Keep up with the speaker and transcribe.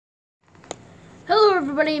Hello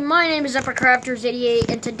everybody, my name is EpicCrafters88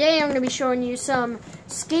 and today I'm going to be showing you some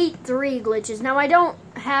Skate 3 glitches. Now I don't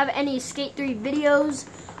have any Skate 3 videos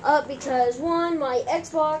up because one, my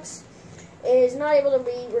Xbox is not able to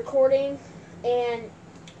be recording and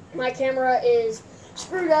my camera is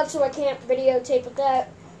screwed up so I can't videotape with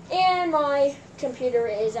that, and my computer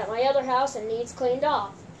is at my other house and needs cleaned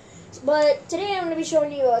off. But today I'm going to be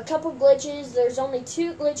showing you a couple glitches. There's only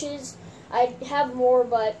 2 glitches. I have more,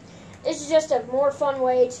 but this is just a more fun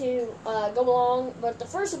way to go along. But the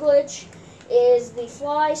first glitch is the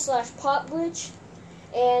fly/pop glitch,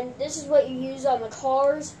 and this is what you use on the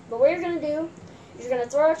cars. But what you're going to do is you're going to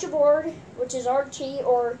throw out your board, which is RT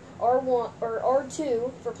or R1 or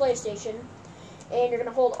R2 for PlayStation, and you're going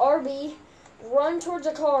to hold RB, run towards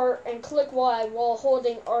a car, and click Y while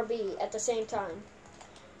holding RB at the same time.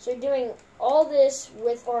 So you're doing all this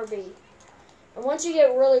with RB. And once you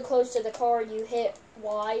get really close to the car, you hit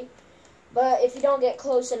Y. But if you don't get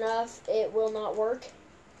close enough, it will not work.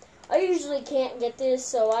 I usually can't get this,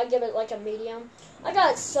 so I give it like a medium. I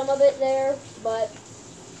got some of it there, but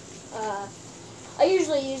I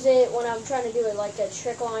usually use it when I'm trying to do it like a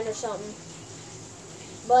trick line or something.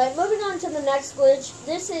 But moving on to the next glitch,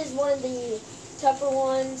 this is one of the tougher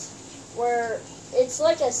ones where it's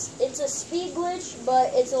a speed glitch,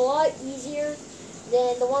 but it's a lot easier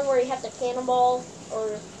than the one where you have to cannonball,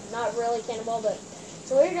 or not really cannonball, but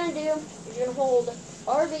so what you're gonna do is you're gonna hold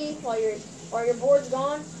RB while your board's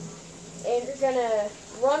gone, and you're gonna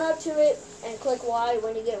run up to it and click Y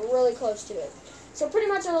when you get really close to it. So pretty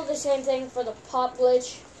much all the same thing for the pop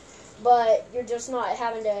glitch, but you're just not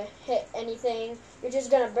having to hit anything. You're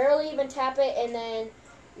just gonna barely even tap it, and then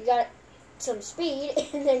you got some speed,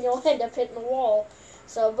 and then you'll end up hitting the wall.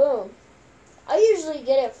 So boom. I usually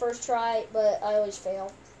get it first try, but I always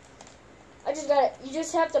fail. You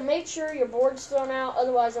just have to make sure your board's thrown out,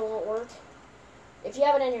 otherwise it won't work. If you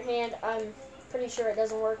have it in your hand, I'm pretty sure it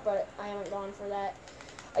doesn't work, but I haven't gone for that.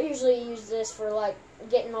 I usually use this for like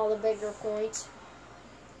getting all the bigger points.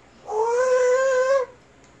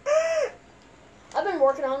 I've been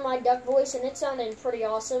working on my duck voice and it's sounding pretty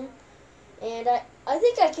awesome. And I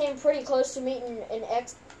think I came pretty close to meeting an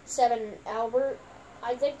X7 Albert.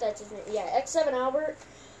 I think that's his name. Yeah, X7 Albert.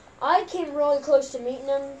 I came really close to meeting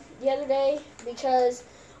him the other day because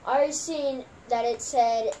I seen that it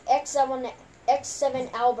said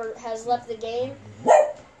X7 Albert has left the game.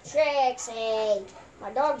 Trixie!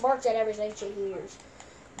 My dog barks at everything she hears.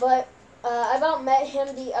 But I about met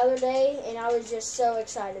him the other day and I was just so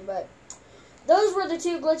excited. But those were the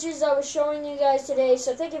 2 glitches I was showing you guys today.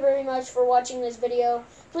 So thank you very much for watching this video.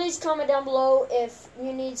 Please comment down below if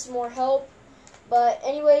you need some more help. But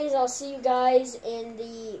anyways, I'll see you guys in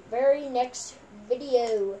the very next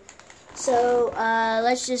video. So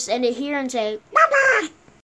let's just end it here and say bye-bye.